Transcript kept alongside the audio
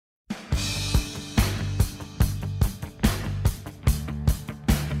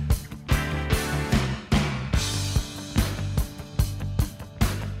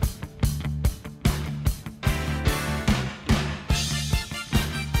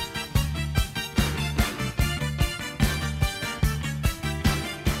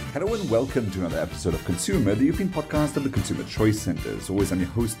Hello and welcome to another episode of Consumer, the European podcast of the Consumer Choice Centre. As always, I'm your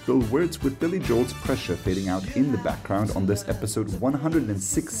host, Bill Wirtz, with Billy Joel's Pressure fading out in the background on this episode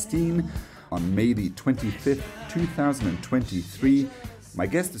 116 on May the 25th, 2023. My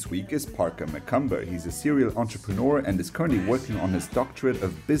guest this week is Parker McCumber. He's a serial entrepreneur and is currently working on his doctorate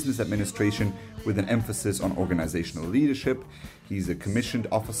of business administration with an emphasis on organizational leadership. He's a commissioned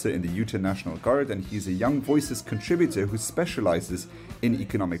officer in the Utah National Guard, and he's a Young Voices contributor who specializes in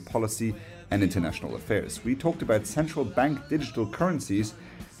economic policy and international affairs. We talked about central bank digital currencies,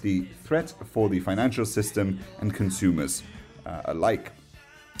 the threat for the financial system and consumers alike.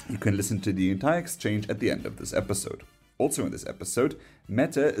 You can listen to the entire exchange at the end of this episode. Also in this episode,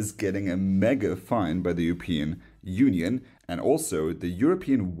 Meta is getting a mega fine by the European Union, and also the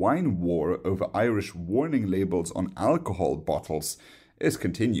European wine war over Irish warning labels on alcohol bottles is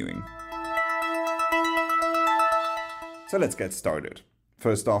continuing. So let's get started.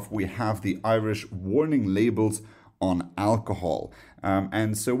 First off, we have the Irish warning labels on alcohol.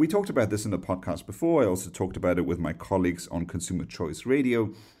 And so we talked about this in the podcast before. I also talked about it with my colleagues on Consumer Choice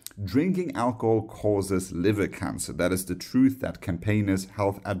Radio. Drinking alcohol causes liver cancer. That is the truth that campaigners,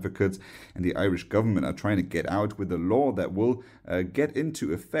 health advocates, and the Irish government are trying to get out with a law that will get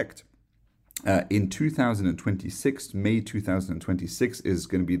into effect in 2026. May 2026 is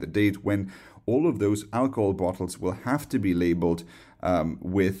going to be the date when all of those alcohol bottles will have to be labeled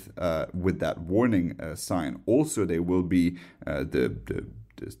with that warning sign. Also, there will be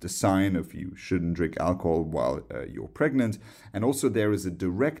the sign of you shouldn't drink alcohol while you're pregnant. And also there is a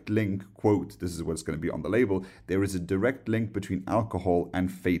direct link, quote, this is what's going to be on the label, there is a direct link between alcohol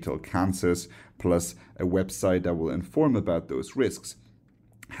and fatal cancers, plus a website that will inform about those risks.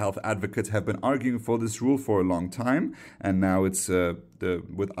 Health advocates have been arguing for this rule for a long time, and now it's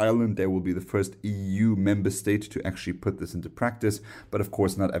with Ireland, there will be the first EU member state to actually put this into practice. But of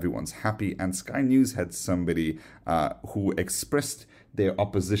course, not everyone's happy, and Sky News had somebody who expressed their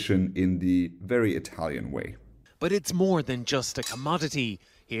opposition in the very Italian way. But it's more than just a commodity.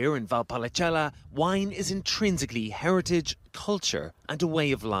 Here in Valpolicella, wine is intrinsically heritage, culture, and a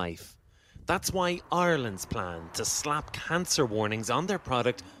way of life. That's why Ireland's plan to slap cancer warnings on their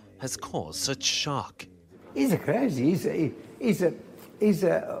product has caused such shock. It's crazy. It's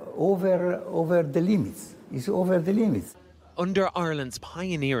over the limits. It's over the limits. Under Ireland's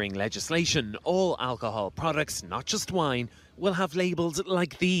pioneering legislation, all alcohol products, not just wine, will have labels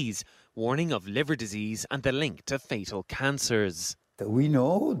like these, warning of liver disease and the link to fatal cancers. We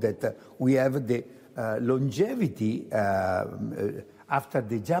know that we have the longevity after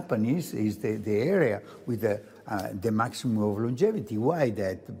the Japanese is the area with the maximum of longevity. Why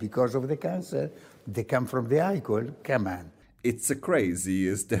that? Because of the cancer, they come from the alcohol. Come on. It's a crazy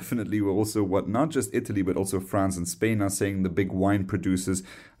is definitely also what not just Italy but also France and Spain are saying. The big wine producers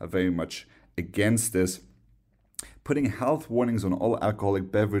are very much against this. Putting health warnings on all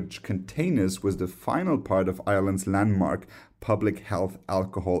alcoholic beverage containers was the final part of Ireland's landmark Public Health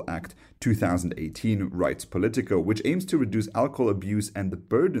Alcohol Act 2018, writes Politico, which aims to reduce alcohol abuse and the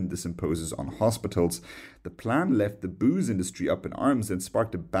burden this imposes on hospitals. The plan left the booze industry up in arms and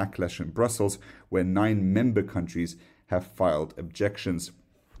sparked a backlash in Brussels, where 9 member countries have filed objections.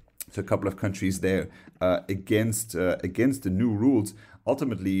 So a couple of countries there against the new rules.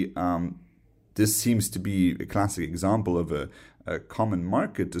 Ultimately, this seems to be a classic example of a common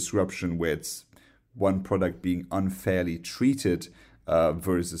market disruption, where it's one product being unfairly treated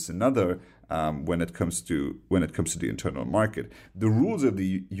versus another when it comes to the internal market. The rules of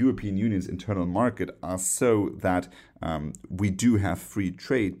the European Union's internal market are so that we do have free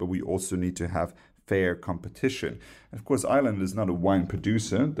trade, but we also need to have fair competition. And of course, Ireland is not a wine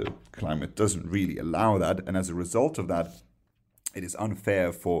producer. The climate doesn't really allow that, and as a result of that, it is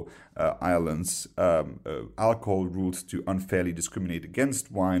unfair for Ireland's alcohol rules to unfairly discriminate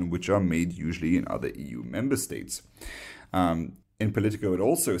against wine, which are made usually in other EU member states. In Politico, it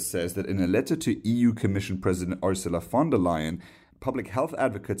also says that in a letter to EU Commission President Ursula von der Leyen, public health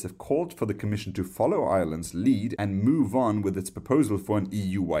advocates have called for the Commission to follow Ireland's lead and move on with its proposal for an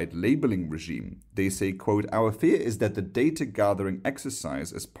EU-wide labelling regime. They say, quote, "Our fear is that the data-gathering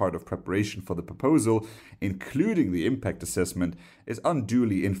exercise as part of preparation for the proposal, including the impact assessment, is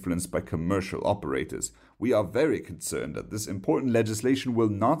unduly influenced by commercial operators. We are very concerned that this important legislation will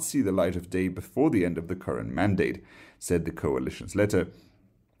not see the light of day before the end of the current mandate," said the coalition's letter,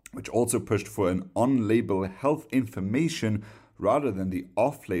 which also pushed for an on-label health information rather than the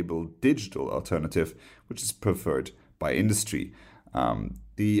off-label digital alternative, which is preferred by industry.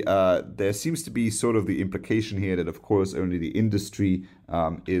 There seems to be sort of the implication here that, of course, only the industry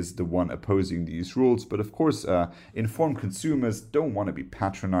is the one opposing these rules. But of course, informed consumers don't want to be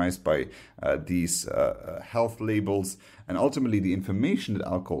patronized by these health labels. And ultimately, the information that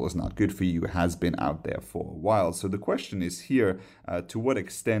alcohol is not good for you has been out there for a while. So the question is here, to what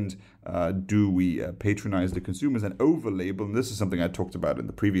extent do we patronize the consumers and over-label? And this is something I talked about in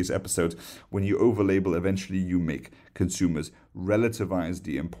the previous episode. When you over-label, eventually you make consumers relativize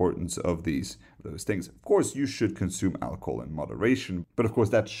the importance of those things. Of course, you should consume alcohol in moderation, but of course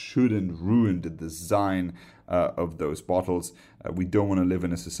that shouldn't ruin the design of those bottles. We don't want to live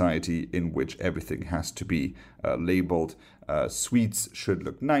in a society in which everything has to be labeled. Sweets should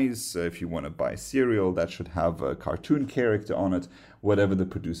look nice. If you want to buy cereal, that should have a cartoon character on it. Whatever the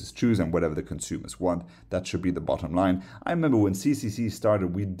producers choose and whatever the consumers want, that should be the bottom line. I remember when CCC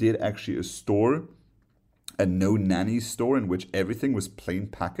started, we did actually a no nanny store in which everything was plain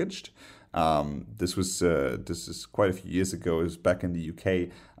packaged. This is quite a few years ago. It was back in the UK.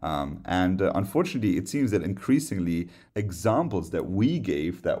 And unfortunately, it seems that increasingly examples that we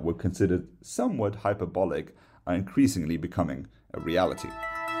gave that were considered somewhat hyperbolic are increasingly becoming a reality.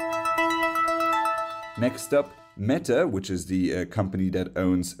 Next up, Meta, which is the company that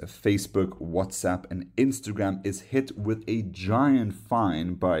owns Facebook, WhatsApp, and Instagram, is hit with a giant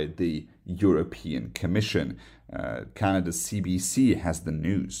fine by the European Commission. Canada's CBC has the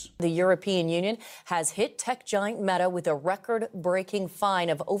news. The European Union has hit tech giant Meta with a record-breaking fine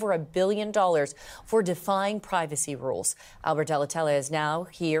of over $1 billion for defying privacy rules. Albert Delatella is now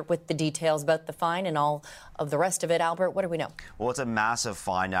here with the details about the fine and all of the rest of it. Albert, what do we know? Well, it's a massive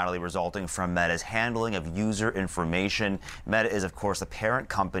fine, Natalie, resulting from Meta's handling of user information. Meta is, of course, the parent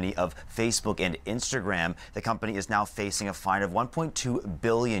company of Facebook and Instagram. The company is now facing a fine of 1.2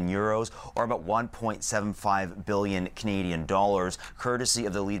 billion euros, or about 1.75 billion Canadian dollars, courtesy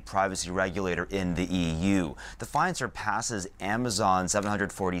of the lead privacy regulator in the EU. The fine surpasses Amazon's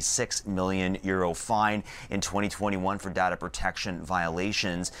 746 million euro fine in 2021 for data protection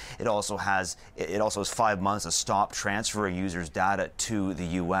violations. It also has 5 months to stop transferring users' data to the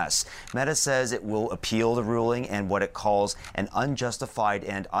US. Meta says it will appeal the ruling, and what it calls an unjustified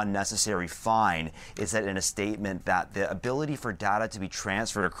and unnecessary fine. It said in a statement that the ability for data to be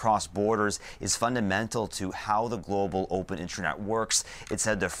transferred across borders is fundamental to how the global open internet works. It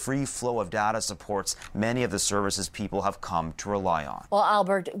said the free flow of data supports many of the services people have come to rely on. Well,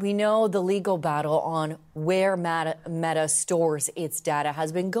 Albert, we know the legal battle on where Meta stores its data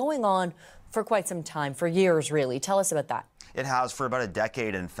has been going on for quite some time, for years, really. Tell us about that. It has for about a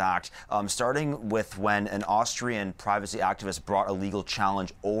decade, in fact, starting with when an Austrian privacy activist brought a legal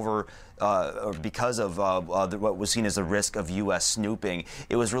challenge over because of what was seen as the risk of U.S. snooping.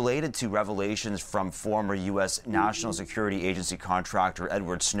 It was related to revelations from former U.S. National Security Agency contractor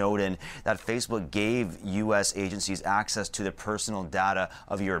Edward Snowden that Facebook gave U.S. agencies access to the personal data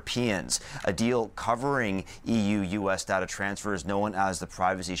of Europeans. A deal covering EU-U.S. data transfers, known as the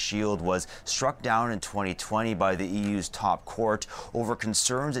Privacy Shield, was struck down in 2020 by the EU's top court over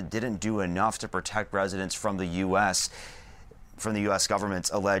concerns it didn't do enough to protect residents from the U.S.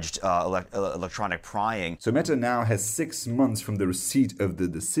 government's alleged electronic prying. So Meta now has 6 months from the receipt of the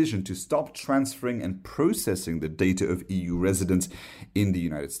decision to stop transferring and processing the data of EU residents in the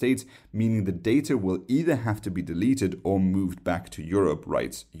United States, meaning the data will either have to be deleted or moved back to Europe,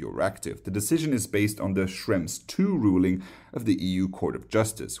 writes Euractiv. The decision is based on the Schrems II ruling of the EU Court of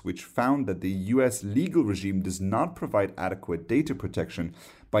Justice, which found that the US legal regime does not provide adequate data protection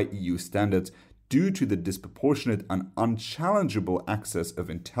by EU standards due to the disproportionate and unchallengeable access of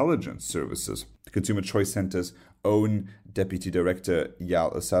intelligence services. The Consumer Choice Center's own Deputy Director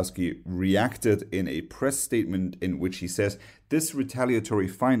Yael Osowski reacted in a press statement in which he says this retaliatory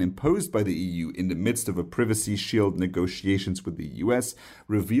fine imposed by the EU in the midst of a privacy shield negotiations with the US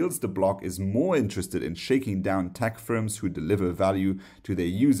reveals the bloc is more interested in shaking down tech firms who deliver value to their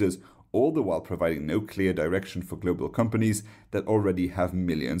users, all the while providing no clear direction for global companies that already have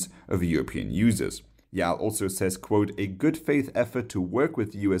millions of European users. Yael also says, quote, a good faith effort to work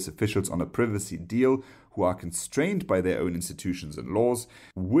with US officials on a privacy deal who are constrained by their own institutions and laws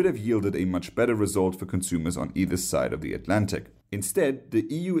would have yielded a much better result for consumers on either side of the Atlantic. Instead, the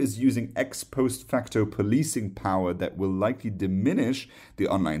EU is using ex post facto policing power that will likely diminish the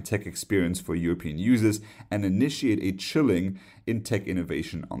online tech experience for European users and initiate a chilling in tech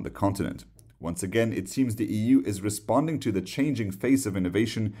innovation on the continent. Once again, it seems the EU is responding to the changing face of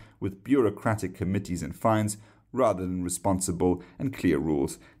innovation with bureaucratic committees and fines rather than responsible and clear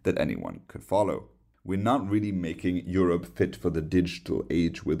rules that anyone could follow. we're not really making Europe fit for the digital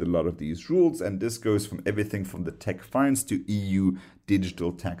age with a lot of these rules. And this goes from everything from the tech fines to EU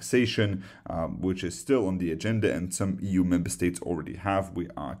digital taxation, which is still on the agenda and some EU member states already have. We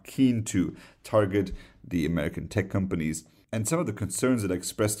are keen to target the American tech companies. And some of the concerns that are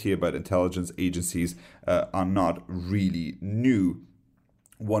expressed here about intelligence agencies are not really new.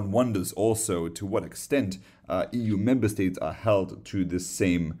 One wonders also to what extent EU member states are held to the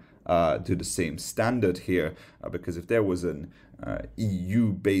same standard here, because if there was an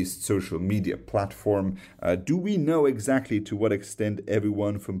EU-based social media platform, do we know exactly to what extent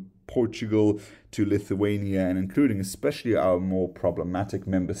everyone from Portugal to Lithuania, and including especially our more problematic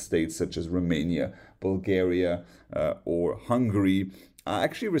member states such as Romania, Bulgaria, or Hungary, are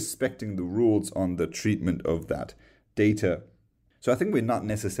actually respecting the rules on the treatment of that data? So I think we're not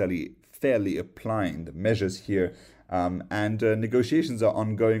necessarily fairly applying the measures here, and negotiations are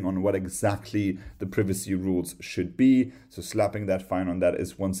ongoing on what exactly the privacy rules should be. So slapping that fine on that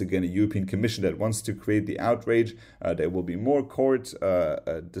is once again a European Commission that wants to create the outrage. There will be more court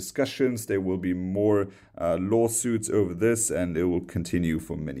discussions, there will be more lawsuits over this, and it will continue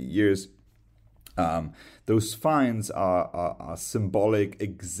for many years. Those fines are symbolic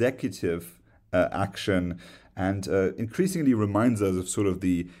executive action, and increasingly reminds us of sort of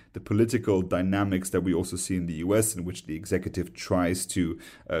the political dynamics that we also see in the US, in which the executive tries to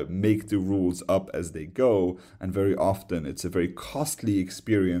make the rules up as they go. And very often it's a very costly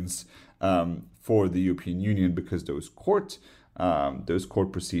experience for the European Union, because those court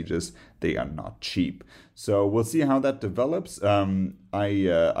procedures, they are not cheap. So we'll see how that develops.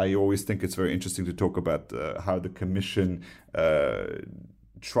 I always think it's very interesting to talk about how the Commission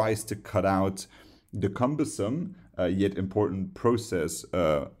tries to cut out the cumbersome yet important process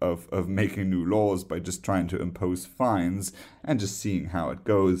of making new laws by just trying to impose fines and just seeing how it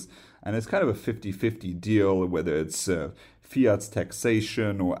goes. And it's kind of a 50-50 deal, whether it's Fiat's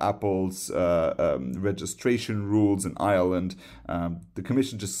taxation or Apple's registration rules in Ireland. The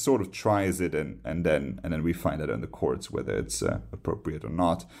Commission just sort of tries it, and then we find out in the courts whether it's appropriate or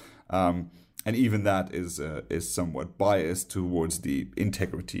not. And even that is somewhat biased towards the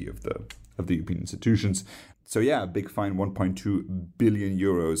integrity of the European institutions. So yeah, big fine, 1.2 billion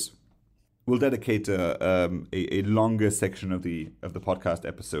euros. We'll dedicate a longer section of the podcast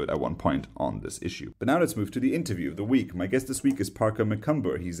episode at one point on this issue. But now let's move to the interview of the week. My guest this week is Parker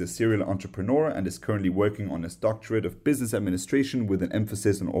McCumber. He's a serial entrepreneur and is currently working on his doctorate of business administration with an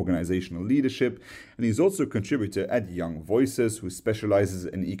emphasis on organizational leadership. And he's also a contributor at Young Voices, who specializes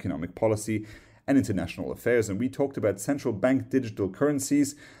in economic policy and international affairs. And we talked about central bank digital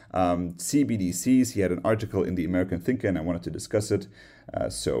currencies, CBDCs. He had an article in the American Thinker, and I wanted to discuss it.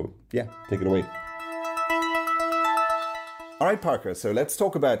 So yeah, take it away. All right, Parker, so let's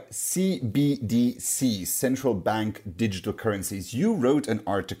talk about CBDCs, central bank digital currencies. You wrote an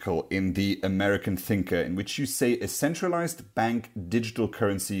article in the American Thinker in which you say a centralized bank digital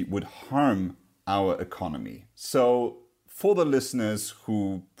currency would harm our economy. So for the listeners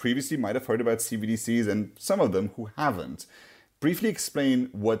who previously might have heard about CBDCs and some of them who haven't, briefly explain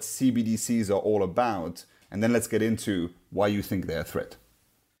what CBDCs are all about, and then let's get into why you think they're a threat.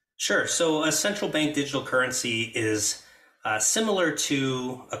 Sure. So a central bank digital currency is similar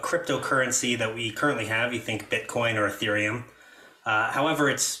to a cryptocurrency that we currently have. You think Bitcoin or Ethereum. However,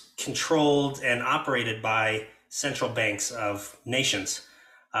 it's controlled and operated by central banks of nations.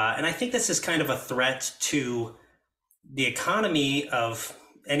 And I think this is kind of a threat to the economy of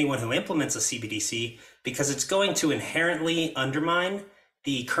anyone who implements a CBDC, because it's going to inherently undermine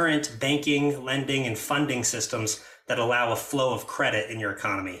the current banking, lending, and funding systems that allow a flow of credit in your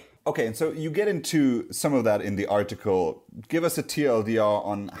economy. Okay, and so you get into some of that in the article. Give us a TLDR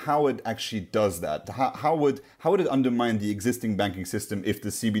on how it actually does that. How would it undermine the existing banking system if the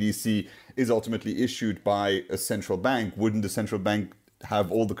CBDC is ultimately issued by a central bank? Wouldn't the central bank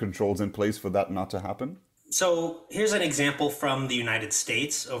have all the controls in place for that not to happen? So here's an example from the United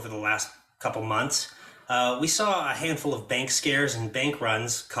States over the last couple months. We saw a handful of bank scares and bank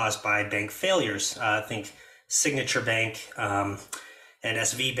runs caused by bank failures. Think Signature Bank and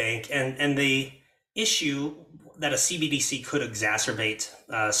SV Bank. And the issue that a CBDC could exacerbate,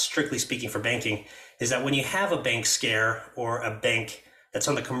 strictly speaking for banking, is that when you have a bank scare or a bank that's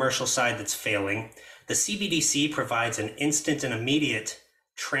on the commercial side that's failing, the CBDC provides an instant and immediate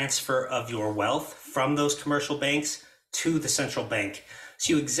transfer of your wealth from those commercial banks to the central bank.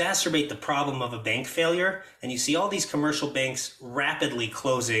 So you exacerbate the problem of a bank failure, and you see all these commercial banks rapidly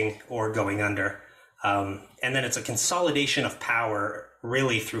closing or going under. And then it's a consolidation of power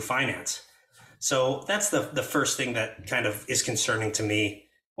really through finance. So that's the first thing that kind of is concerning to me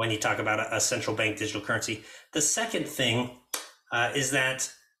when you talk about a central bank digital currency. The second thing is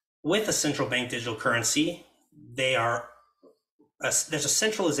that with a central bank digital currency, there's a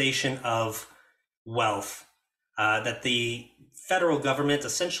centralization of wealth that the federal government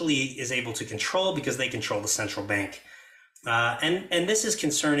essentially is able to control because they control the central bank. And this is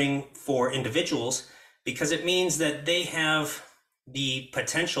concerning for individuals because it means that they have the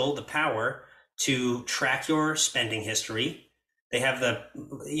potential, the power to track your spending history. They have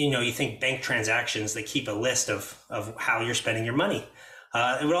you think bank transactions, they keep a list of how you're spending your money.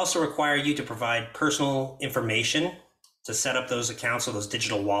 It would also require you to provide personal information to set up those accounts or those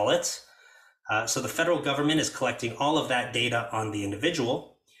digital wallets. So the federal government is collecting all of that data on the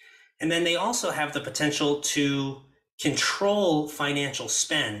individual. And then they also have the potential to control financial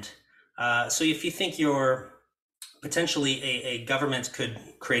spend. So if you think potentially a government could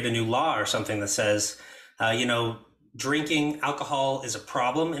create a new law or something that says, drinking alcohol is a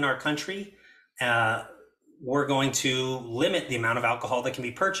problem in our country. We're going to limit the amount of alcohol that can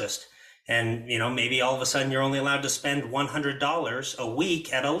be purchased. And, maybe all of a sudden you're only allowed to spend $100 a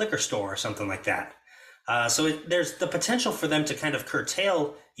week at a liquor store or something like that. So there's the potential for them to kind of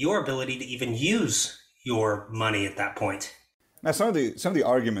curtail your ability to even use your money at that point. Now, some of the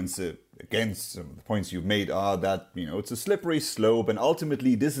arguments against some of the points you've made are that it's a slippery slope, and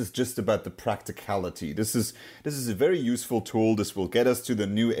ultimately this is just about the practicality. This is a very useful tool. This will get us to the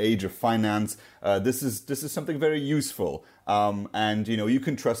new age of finance. This is something very useful, and you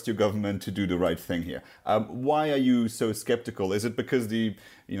can trust your government to do the right thing here. Why are you so skeptical? Is it because the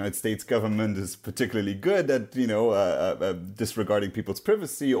United States government is particularly good at disregarding people's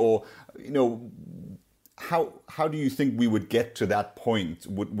privacy, or How do you think we would get to that point?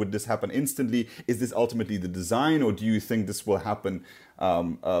 Would this happen instantly? Is this ultimately the design, or do you think this will happen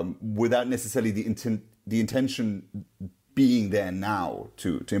without necessarily the intention being there now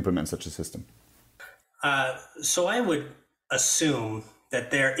to implement such a system? So I would assume that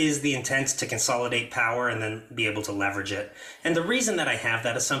there is the intent to consolidate power and then be able to leverage it. And the reason that I have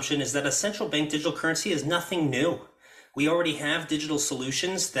that assumption is that a central bank digital currency is nothing new. We already have digital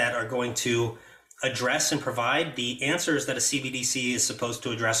solutions that are going to address and provide the answers that a CBDC is supposed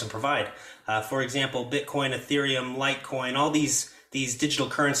to address and provide. For example, Bitcoin, Ethereum, Litecoin, all these digital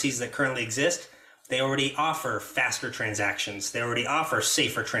currencies that currently exist, they already offer faster transactions. They already offer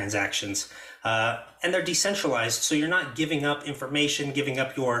safer transactions. And they're decentralized, so you're not giving up information, giving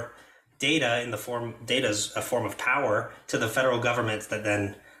up your data data's a form of power to the federal government that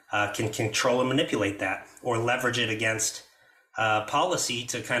then can control and manipulate that or leverage it against policy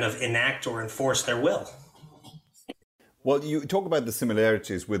to kind of enact or enforce their will. Well, you talk about the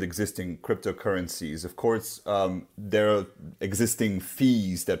similarities with existing cryptocurrencies. Of course, there are existing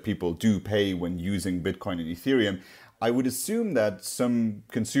fees that people do pay when using Bitcoin and Ethereum. I would assume that some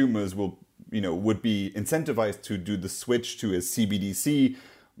consumers would be incentivized to do the switch to a CBDC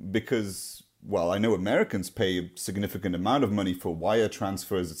because, well, I know Americans pay a significant amount of money for wire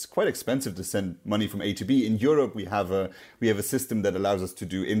transfers. It's quite expensive to send money from A to B. In Europe, we have a system that allows us to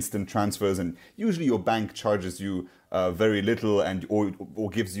do instant transfers, and usually your bank charges you very little or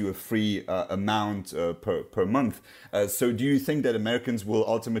gives you a free amount per month. So do you think that Americans will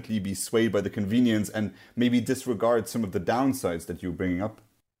ultimately be swayed by the convenience and maybe disregard some of the downsides that you're bringing up?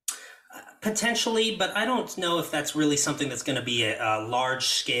 Potentially, but I don't know if that's really something that's going to be a large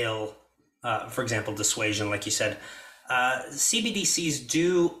scale, for example, dissuasion, like you said. CBDCs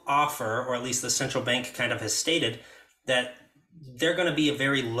do offer, or at least the central bank kind of has stated, that they're going to be a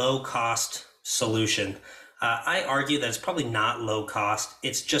very low cost solution. I argue that it's probably not low cost.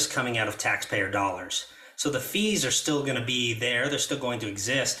 It's just coming out of taxpayer dollars. So the fees are still going to be there. They're still going to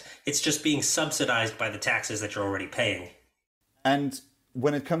exist. It's just being subsidized by the taxes that you're already paying. And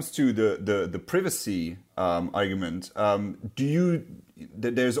when it comes to the privacy argument,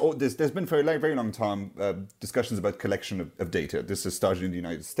 there's been for a very long time discussions about collection of data. This has started in the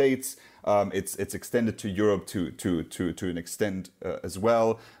United States. It's extended to Europe to an extent as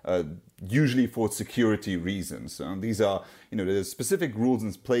well, usually for security reasons. These are, there's specific rules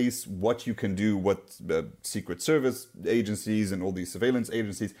in place, what you can do, what Secret Service agencies and all these surveillance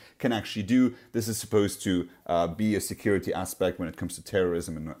agencies can actually do. This is supposed to be a security aspect when it comes to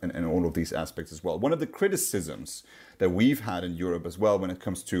terrorism and all of these aspects as well. One of the criticisms that we've had in Europe as well when it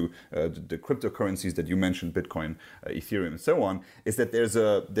comes to the cryptocurrencies that you mentioned, Bitcoin, Ethereum, and so on, is that there's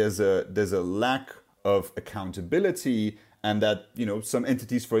a lack of accountability, and that some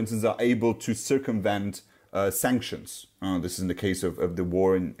entities, for instance, are able to circumvent sanctions. This is in the case of the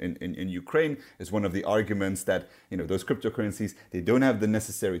war in Ukraine. Is one of the arguments that those cryptocurrencies, they don't have the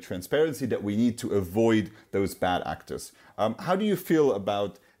necessary transparency, that we need to avoid those bad actors. How do you feel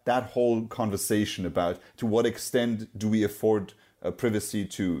about that whole conversation about to what extent do we afford privacy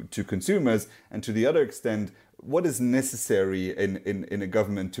to consumers, and to the other extent, what is necessary in a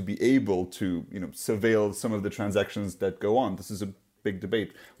government to be able to surveil some of the transactions that go on? This is a big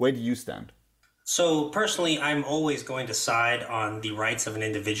debate. Where do you stand? So personally, I'm always going to side on the rights of an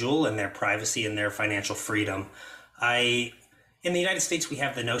individual and their privacy and their financial freedom. In the United States, we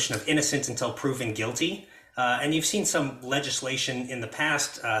have the notion of innocent until proven guilty. And you've seen some legislation in the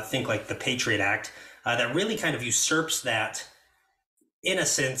past, think like the Patriot Act, that really kind of usurps that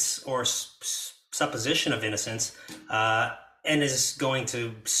innocence or supposition of innocence, and is going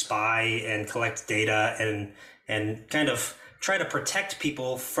to spy and collect data and kind of try to protect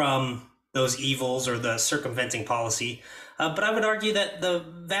people from those evils or the circumventing policy. But I would argue that the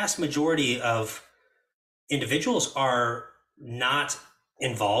vast majority of individuals are not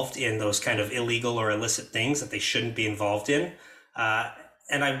involved in those kind of illegal or illicit things that they shouldn't be involved in.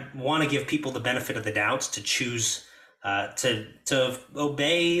 And I want to give people the benefit of the doubt to choose to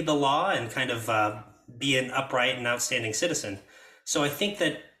obey the law and kind of be an upright and outstanding citizen. So I think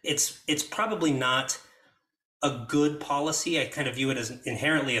that it's probably not a good policy. I kind of view it as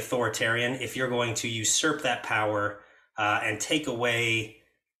inherently authoritarian if you're going to usurp that power and take away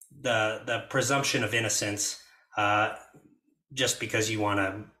the presumption of innocence just because you want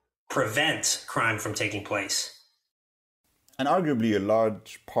to prevent crime from taking place. And arguably a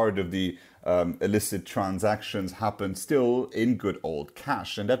large part of the illicit transactions happen still in good old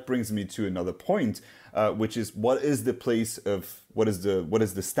cash. And that brings me to another point, which is what is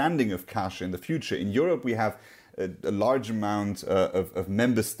the standing of cash in the future? In Europe, we have a large amount of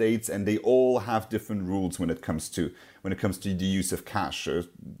member states, and they all have different rules when it comes to the use of cash.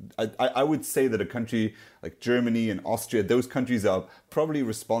 I would say that a country like Germany and Austria, those countries are probably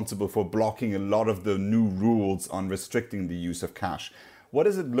responsible for blocking a lot of the new rules on restricting the use of cash. What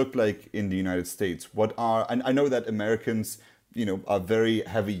does it look like in the United States? And I know that Americans, are very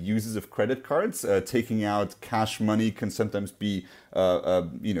heavy users of credit cards. Taking out cash money can sometimes be,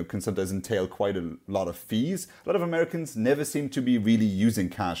 can sometimes entail quite a lot of fees. A lot of Americans never seem to be really using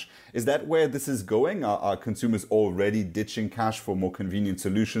cash. Is that where this is going? Are consumers already ditching cash for more convenient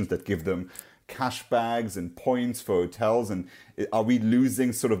solutions that give them cash bags and points for hotels? And are we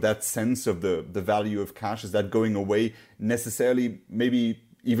losing sort of that sense of the value of cash? Is that going away necessarily, maybe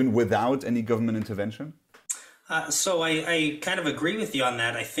even without any government intervention? So I kind of agree with you on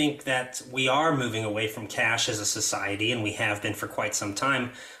that. I think that we are moving away from cash as a society, and we have been for quite some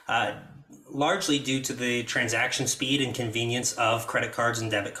time, largely due to the transaction speed and convenience of credit cards and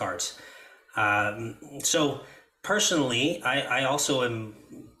debit cards. So personally, I also am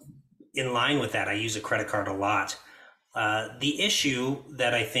in line with that. I use a credit card a lot. The issue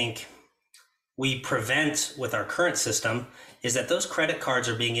that I think we prevent with our current system is that those credit cards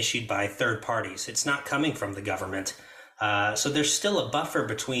are being issued by third parties. It's not coming from the government. So there's still a buffer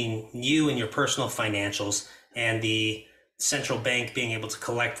between you and your personal financials and the central bank being able to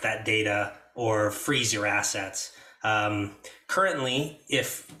collect that data or freeze your assets. Currently,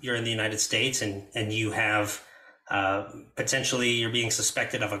 if you're in the United States and you have potentially you're being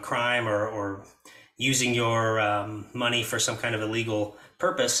suspected of a crime or using your money for some kind of illegal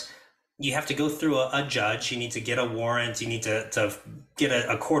purpose, you have to go through a judge. You need to get a warrant. You need to get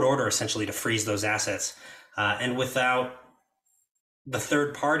a court order essentially to freeze those assets. And without the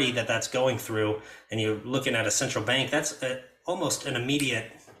third party that's going through, and you're looking at a central bank, that's almost an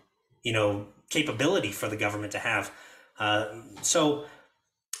immediate, capability for the government to have. So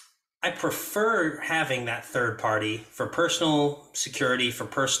I prefer having that third party for personal security, for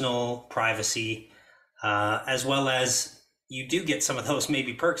personal privacy, as well as you do get some of those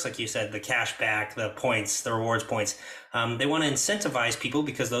maybe perks, like you said, the cash back, the points, the rewards points. They want to incentivize people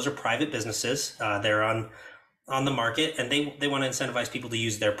because those are private businesses. They're on the market, and they want to incentivize people to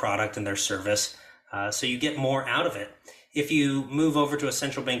use their product and their service. So you get more out of it. If you move over to a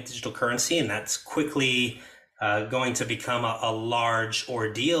central bank digital currency, and that's quickly going to become a large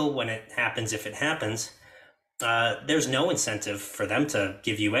ordeal when it happens, if it happens, there's no incentive for them to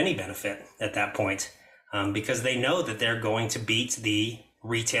give you any benefit at that point. Because they know that they're going to beat the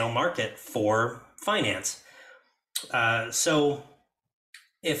retail market for finance. So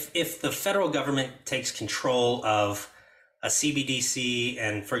if the federal government takes control of a CBDC,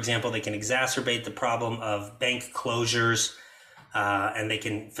 and for example, they can exacerbate the problem of bank closures, and they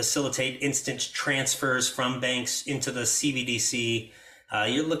can facilitate instant transfers from banks into the CBDC,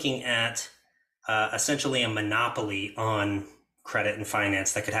 you're looking at essentially a monopoly on credit and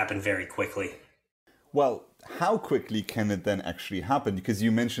finance that could happen very quickly. Well, how quickly can it then actually happen? Because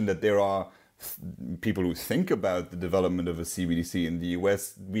you mentioned that there are people who think about the development of a CBDC in the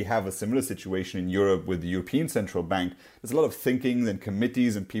US. We have a similar situation in Europe with the European Central Bank. There's a lot of thinking and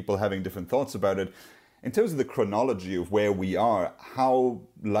committees and people having different thoughts about it. In terms of the chronology of where we are, how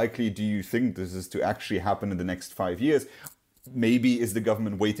likely do you think this is to actually happen in the next 5 years? Maybe is the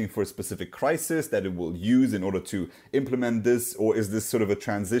government waiting for a specific crisis that it will use in order to implement this? Or is this sort of a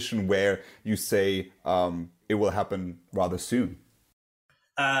transition where you say it will happen rather soon?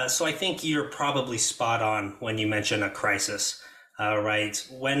 So I think you're probably spot on when you mention a crisis, right?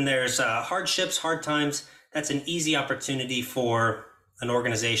 When there's hardships, hard times, that's an easy opportunity for an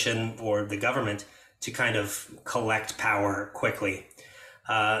organization or the government to kind of collect power quickly.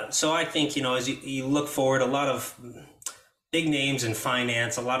 So I think, as you look forward, a lot of big names in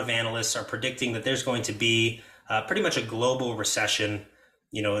finance, a lot of analysts are predicting that there's going to be pretty much a global recession,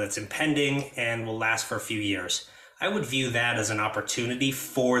 that's impending and will last for a few years. I would view that as an opportunity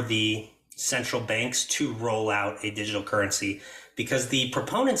for the central banks to roll out a digital currency, because the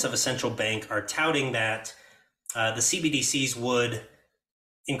proponents of a central bank are touting that the CBDCs would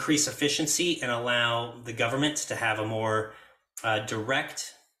increase efficiency and allow the government to have a more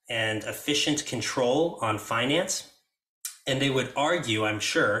direct and efficient control on finance. And they would argue, I'm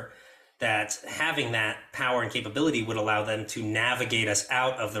sure, that having that power and capability would allow them to navigate us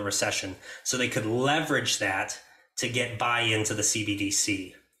out of the recession. So they could leverage that to get buy-in to the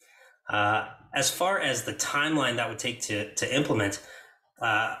CBDC. As far as the timeline that would take to implement,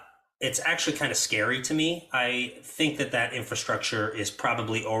 it's actually kind of scary to me. I think that infrastructure is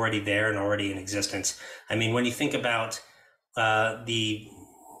probably already there and already in existence. I mean, when you think about the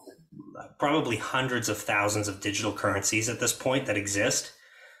probably hundreds of thousands of digital currencies at this point that exist,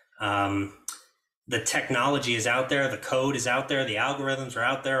 the technology is out there, the code is out there, the algorithms are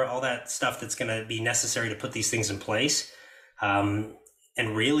out there, all that stuff that's going to be necessary to put these things in place. And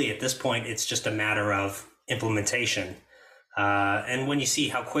really, at this point, it's just a matter of implementation. And when you see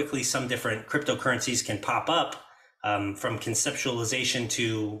how quickly some different cryptocurrencies can pop up, from conceptualization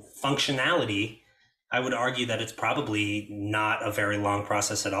to functionality, I would argue that it's probably not a very long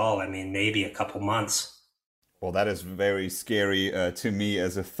process at all. I mean, maybe a couple months. Well, that is very scary to me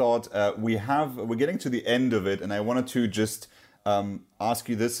as a thought. We're getting to the end of it, and I wanted to just ask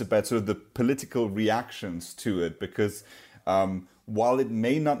you this about sort of the political reactions to it, because while it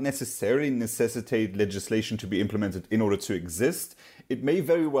may not necessarily necessitate legislation to be implemented in order to exist, it may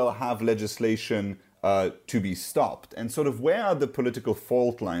very well have legislation to be stopped. And sort of where are the political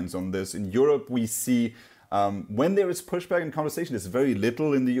fault lines on this? In Europe, we see when there is pushback and conversation, there's very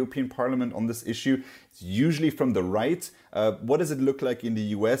little in the European Parliament on this issue. It's usually from the right. What does it look like in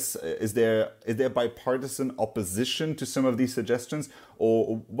the US? Is there bipartisan opposition to some of these suggestions,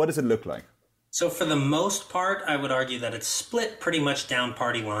 or what does it look like? So for the most part, I would argue that it's split pretty much down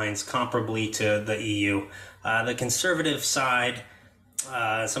party lines comparably to the EU. The conservative side,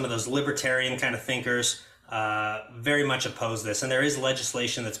 some of those libertarian kind of thinkers, very much oppose this. And there is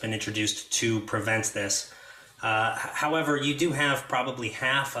legislation that's been introduced to prevent this. However, you do have probably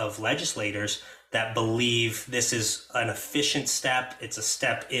half of legislators that believe this is an efficient step. It's a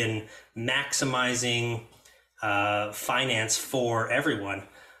step in maximizing finance for everyone.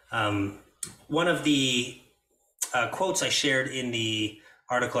 One of the quotes I shared in the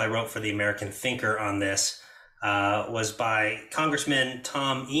article I wrote for the American Thinker on this was by Congressman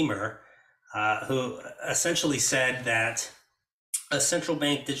Tom Emer, who essentially said that a central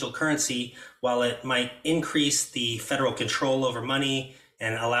bank digital currency, while it might increase the federal control over money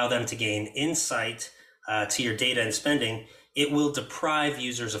and allow them to gain insight to your data and spending, it will deprive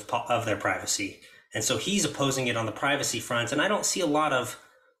users of their privacy. And so he's opposing it on the privacy front. And I don't see a lot of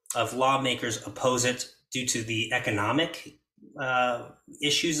lawmakers oppose it due to the economic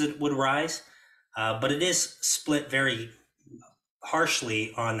issues that would arise. But it is split very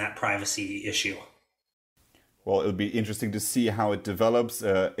harshly on that privacy issue. Well, it'll be interesting to see how it develops.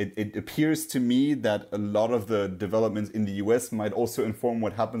 It appears to me that a lot of the developments in the US might also inform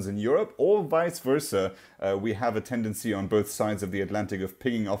what happens in Europe, or vice versa. We have a tendency on both sides of the Atlantic of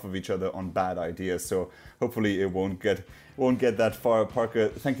pinging off of each other on bad ideas. So hopefully it won't get that far. Parker,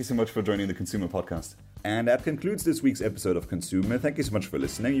 thank you so much for joining the Consumer Podcast. And that concludes this week's episode of Consumer. Thank you so much for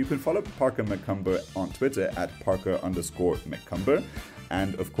listening. You can follow Parker McCumber on Twitter at Parker_McCumber.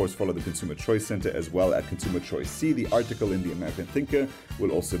 And of course, follow the Consumer Choice Center as well at Consumer Choice C. The article in the American Thinker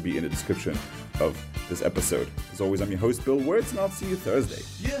will also be in the description of this episode. As always, I'm your host, Bill Wirtz, and I'll see you Thursday.